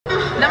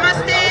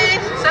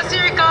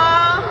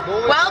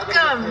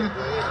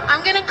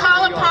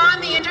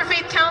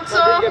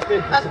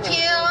of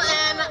Peel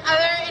and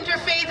other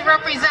interfaith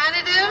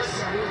representatives.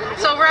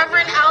 So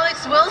Reverend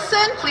Alex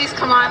Wilson, please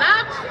come on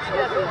up.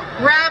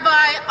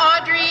 Rabbi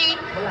Audrey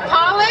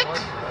Pollock,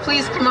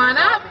 please come on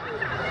up.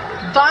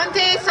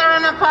 Bhante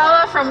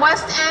Saranapala from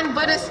West End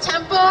Buddhist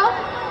Temple.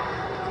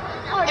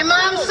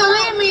 Imam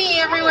Salimi,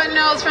 everyone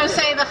knows from,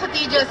 say, the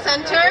Khadija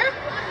Center.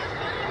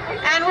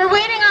 And we're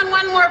waiting on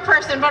one more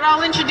person, but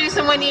I'll introduce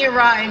him when he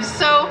arrives.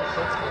 So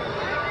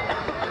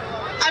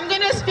I'm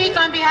going to speak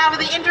on behalf of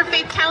the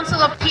Interfaith Council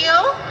of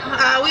Peel.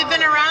 We've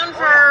been around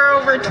for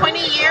over 20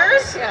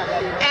 years,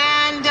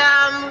 and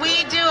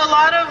we do a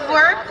lot of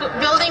work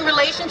building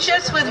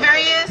relationships with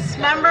various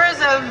members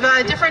of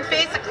different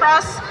faiths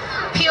across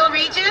Peel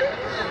region.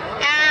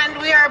 And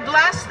we are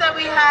blessed that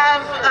we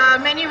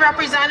have many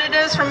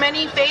representatives from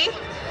many faith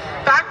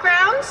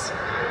backgrounds.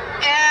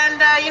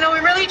 And, we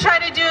really try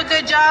to do a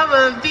good job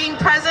of being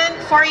present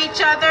for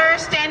each other,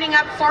 standing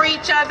up for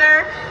each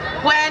other.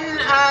 When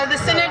the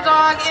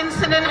synagogue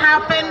incident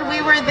happened,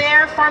 we were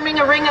there forming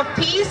a ring of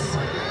peace.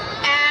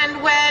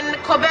 And when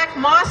Quebec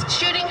mosque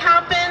shooting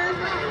happened,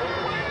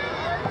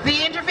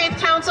 the Interfaith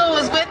Council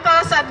was with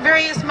us at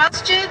various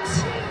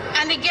masjids.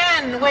 And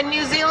again, when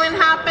New Zealand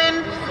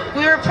happened,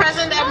 we were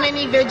present at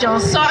many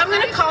vigils. So I'm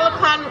going to call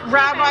upon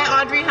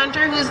Rabbi Audrey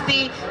Hunter, who's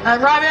the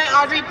Rabbi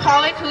Audrey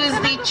Pollock, who is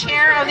the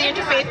chair of the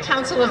Interfaith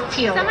Council of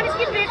Peel.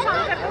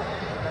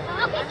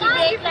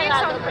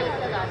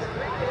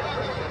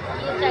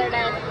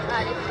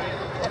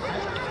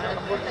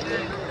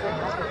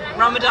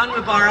 Ramadan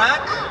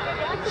Mubarak.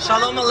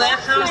 Shalom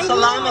Aleichem.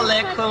 Salam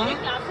Alaikum.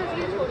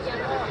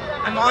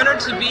 I'm honored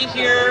to be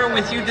here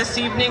with you this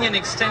evening and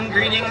extend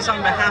greetings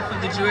on behalf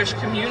of the Jewish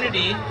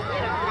community.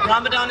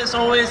 Ramadan is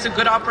always a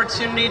good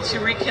opportunity to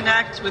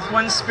reconnect with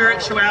one's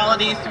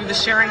spirituality through the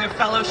sharing of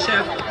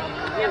fellowship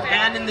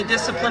and in the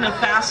discipline of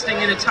fasting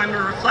in a time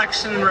of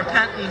reflection and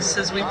repentance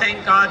as we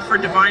thank God for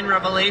divine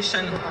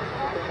revelation.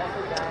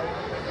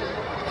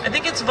 I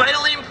think it's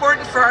vitally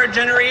important for our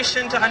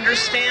generation to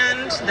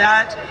understand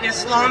that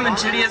Islam and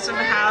Judaism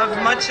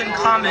have much in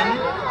common,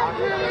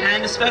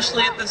 and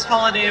especially at this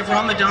holiday of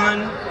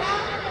Ramadan,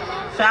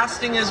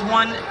 fasting is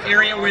one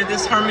area where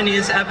this harmony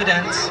is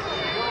evident.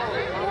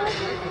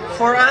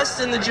 For us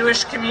in the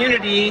Jewish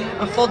community,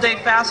 a full day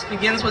fast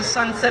begins with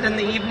sunset in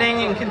the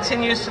evening and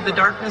continues to the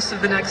darkness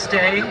of the next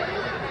day.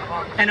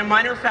 And a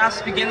minor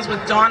fast begins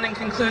with dawn and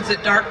concludes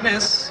at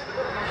darkness.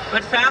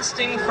 But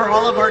fasting for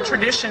all of our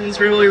traditions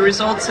really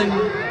results in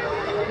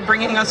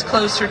bringing us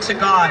closer to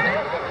God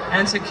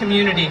and to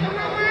community.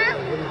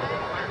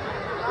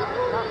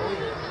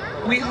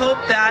 We hope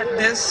that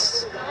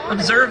this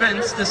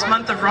observance, this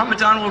month of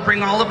Ramadan, will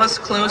bring all of us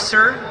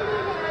closer,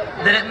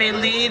 that it may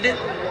lead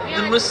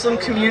the Muslim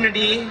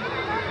community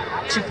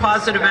to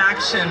positive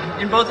action.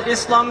 In both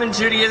Islam and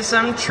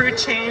Judaism, true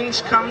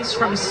change comes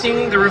from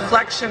seeing the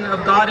reflection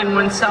of God in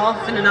oneself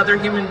and in other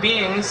human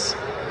beings,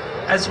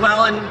 as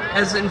well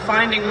as in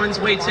finding one's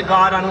way to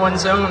God on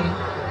one's own.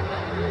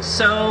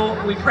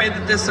 So we pray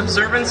that this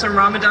observance of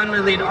Ramadan may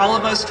lead all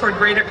of us toward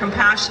greater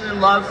compassion and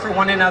love for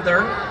one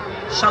another.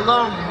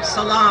 Shalom,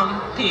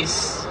 salam,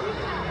 peace.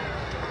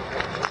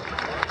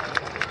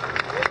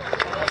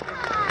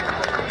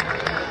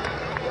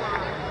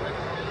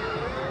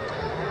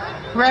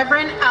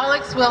 Reverend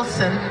Alex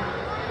Wilson.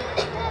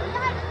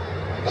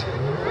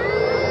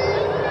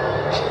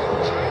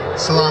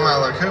 Salam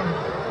alaikum.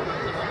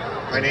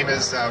 My name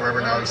is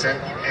Reverend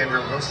Alexander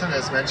Wilson.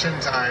 As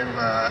mentioned, I'm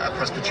a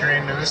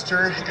Presbyterian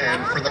minister,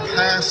 and for the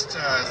past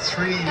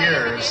 3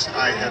 years,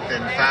 I have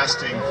been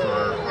fasting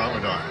for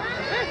Ramadan.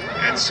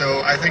 And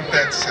so I think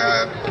that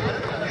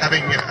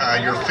having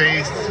your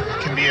faith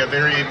can be a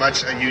very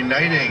much a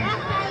uniting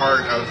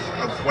part of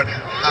what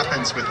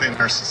happens within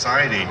our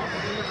society.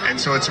 And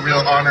so it's a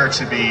real honor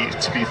to be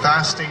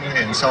fasting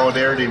in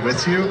solidarity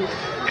with you.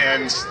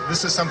 And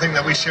this is something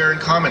that we share in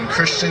common.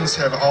 Christians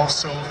have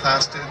also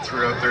fasted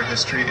throughout their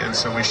history, and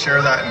so we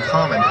share that in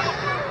common.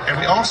 And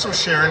we also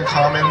share in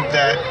common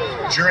that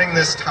during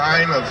this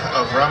time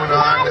of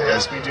Ramadan,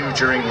 as we do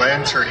during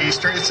Lent or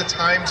Easter, it's a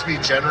time to be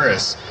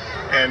generous.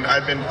 And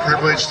I've been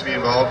privileged to be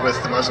involved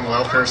with the Muslim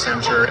Welfare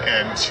Center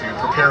and to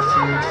prepare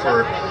food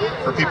for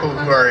people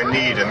who are in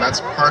need. And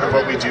that's part of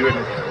what we do in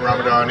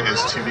Ramadan,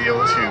 is to be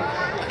able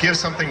to give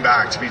something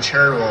back, to be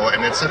charitable.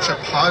 And it's such a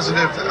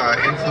positive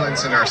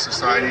influence in our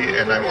society,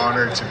 and I'm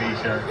honored to be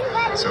here.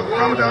 So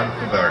Ramadan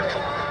Mubarak.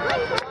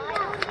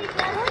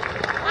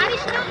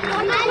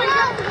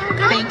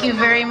 Thank you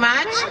very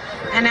much.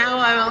 And now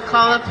I will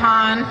call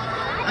upon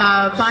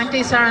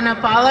Bhante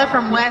Saranapala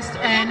from West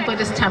End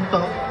Buddhist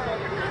Temple.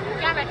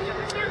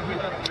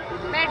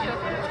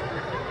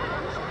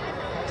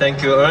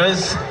 Thank you,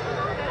 Urs.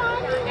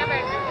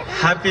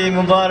 Happy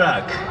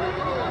Mubarak.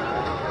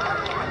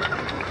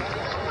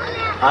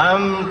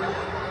 I'm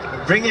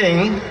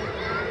bringing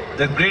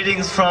the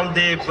greetings from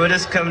the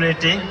Buddhist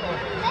community.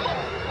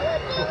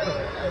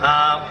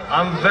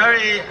 I'm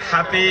very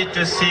happy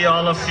to see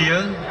all of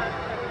you.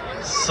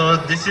 So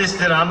this is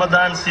the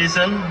Ramadan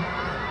season,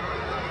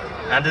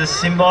 and it's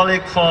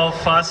symbolic for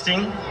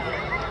fasting.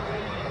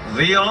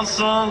 we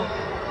also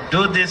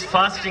do this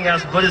fasting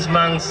as Buddhist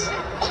monks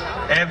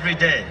every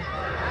day.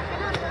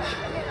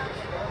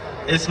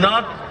 It's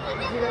not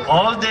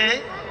all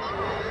day,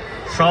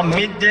 from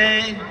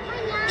midday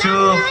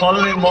to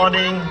following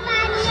morning,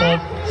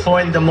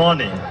 4 in the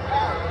morning.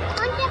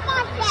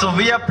 So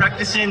we are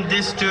practicing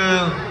this to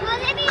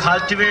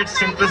cultivate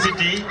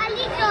simplicity,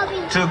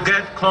 to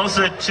get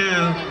closer to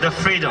the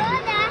freedom.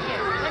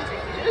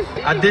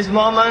 At this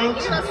moment,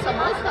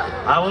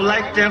 I would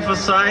like to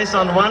emphasize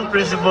on one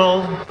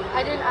principle.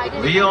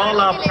 We all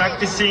are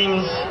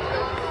practicing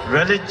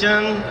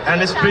religion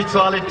and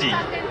spirituality,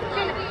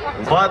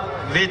 but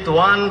with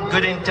one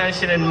good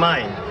intention in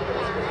mind.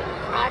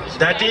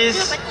 That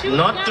is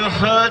not to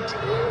hurt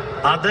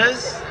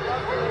others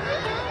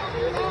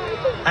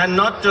and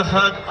not to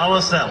hurt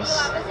ourselves.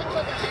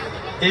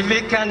 If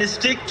we can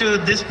stick to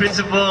this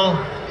principle,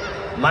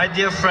 my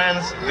dear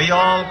friends, we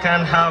all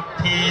can have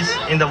peace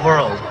in the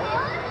world.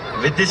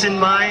 With this in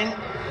mind,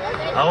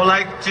 I would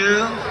like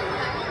to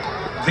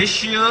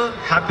wish you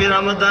happy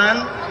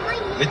Ramadan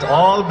with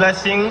all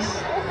blessings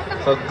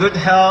for good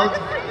health,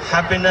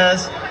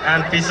 happiness,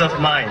 and peace of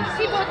mind.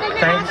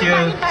 Thank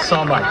you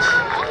so much.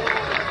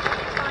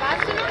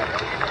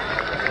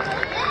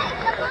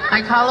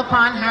 I call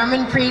upon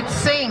Harmanpreet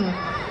Singh.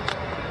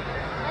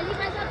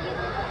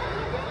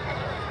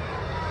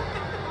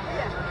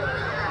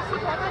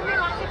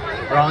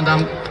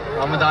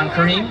 Ramadan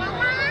Kareem.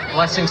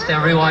 Blessings to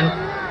everyone.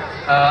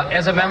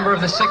 As a member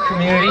of the Sikh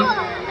community,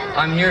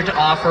 I'm here to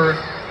offer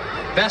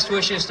best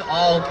wishes to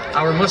all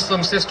our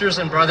Muslim sisters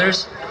and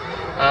brothers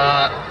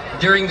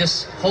during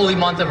this holy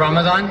month of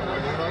Ramadan.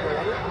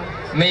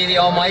 May the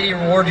Almighty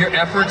reward your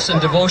efforts and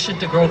devotion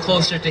to grow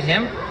closer to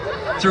Him.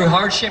 Through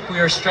hardship, we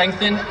are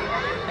strengthened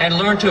and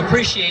learn to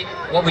appreciate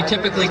what we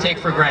typically take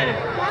for granted.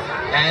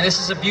 And this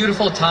is a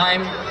beautiful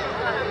time.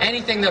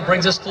 Anything that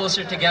brings us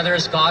closer together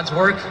is God's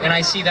work, and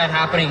I see that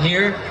happening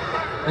here.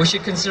 We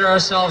should consider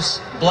ourselves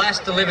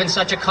blessed to live in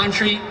such a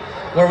country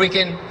where we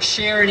can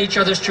share in each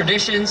other's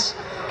traditions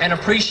and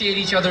appreciate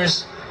each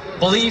other's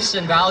beliefs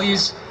and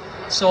values.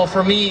 So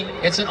for me,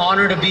 it's an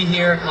honor to be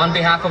here on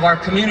behalf of our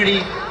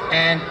community,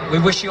 and we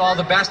wish you all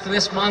the best in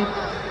this month.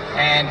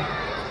 And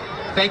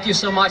thank you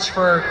so much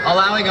for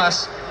allowing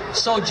us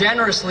so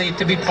generously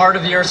to be part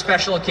of your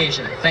special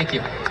occasion. Thank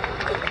you.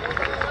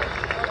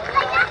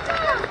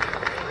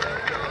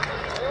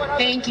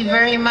 Thank you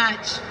very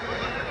much.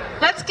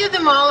 Let's give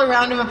them all a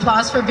round of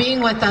applause for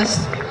being with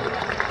us.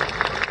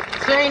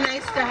 It's very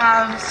nice to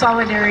have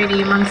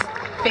solidarity amongst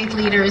faith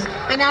leaders.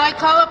 And now I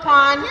call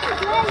upon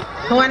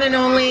the one and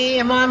only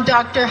Imam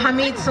Dr.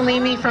 Hamid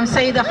Salimi from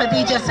Sayyidah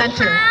Khadija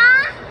Center.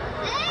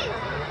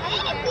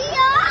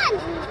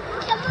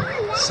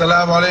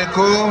 Assalamu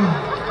alaikum.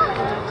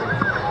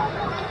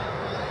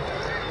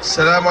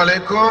 Assalamu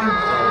alaikum.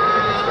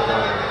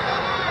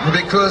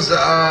 Because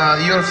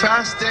you're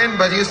fasting,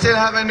 but you still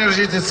have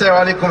energy to say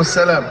alaikum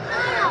salam.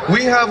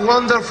 We have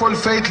wonderful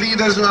faith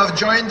leaders who have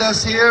joined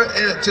us here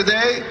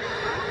today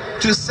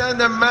to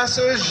send a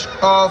message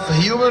of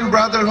human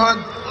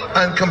brotherhood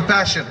and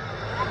compassion.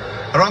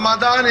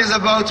 Ramadan is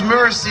about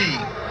mercy,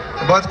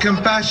 about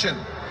compassion.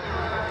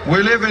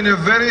 We live in a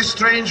very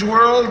strange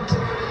world,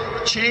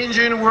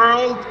 changing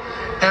world,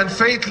 and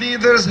faith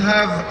leaders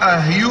have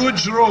a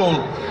huge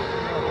role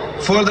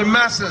for the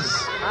masses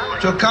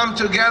to come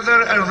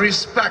together and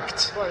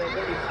respect.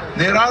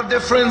 There are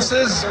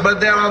differences, but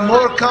there are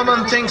more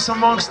common things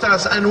amongst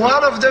us, and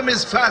one of them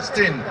is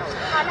fasting.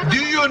 Do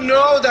you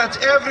know that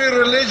every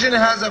religion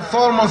has a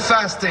form of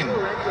fasting?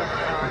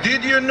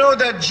 Did you know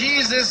that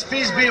Jesus,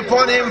 peace be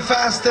upon him,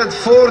 fasted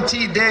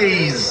 40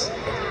 days?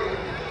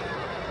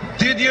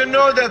 Did you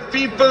know that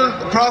people,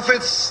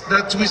 prophets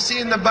that we see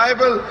in the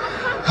Bible,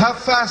 have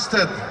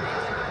fasted?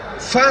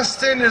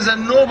 Fasting is a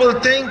noble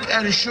thing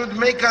and should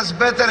make us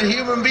better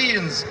human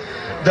beings.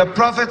 The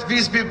Prophet,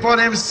 peace be upon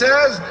him,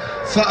 says,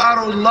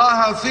 فَأَرُوا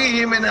اللَّهَ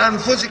فِيهِ مِنْ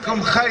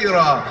أَنفُسِكُمْ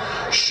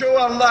خَيْرًا. Show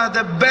Allah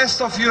the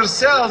best of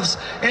yourselves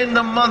in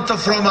the month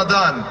of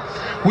Ramadan.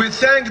 We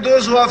thank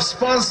those who have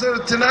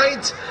sponsored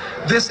tonight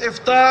this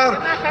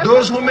iftar,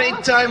 those who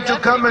made time to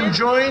come and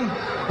join.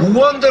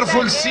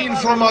 Wonderful scene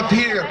from up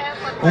here.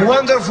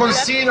 Wonderful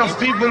scene of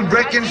people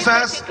breaking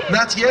fast,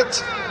 not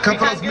yet,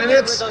 couple of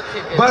minutes,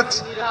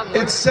 but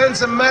it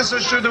sends a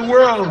message to the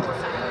world.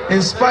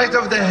 In spite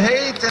of the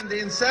hate and the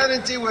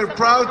insanity, we're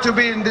proud to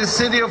be in the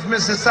city of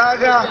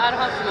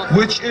Mississauga,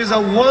 which is a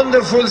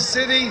wonderful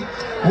city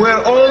where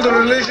all the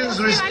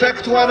religions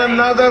respect one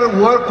another,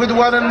 work with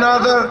one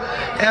another,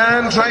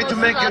 and try to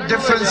make a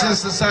difference in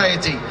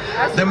society.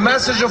 The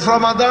message of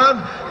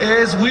Ramadan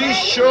is we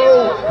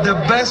show the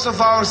best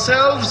of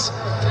ourselves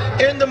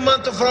in the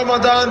month of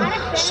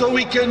Ramadan so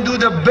we can do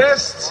the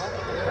best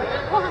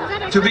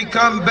to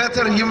become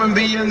better human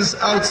beings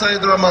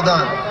outside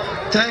Ramadan.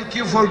 Thank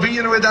you for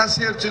being with us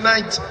here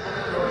tonight.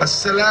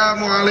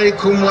 Assalamu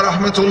alaikum wa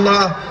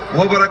rahmatullah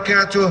wa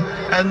barakatuh.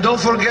 And don't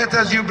forget,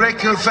 as you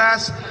break your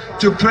fast,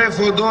 to pray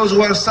for those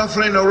who are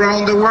suffering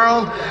around the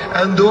world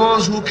and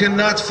those who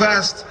cannot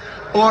fast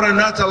or are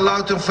not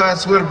allowed to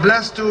fast. We're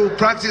blessed to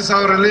practice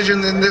our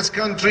religion in this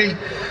country.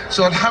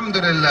 So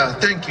alhamdulillah,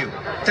 thank you.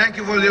 Thank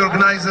you for the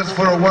organizers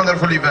for a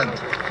wonderful event.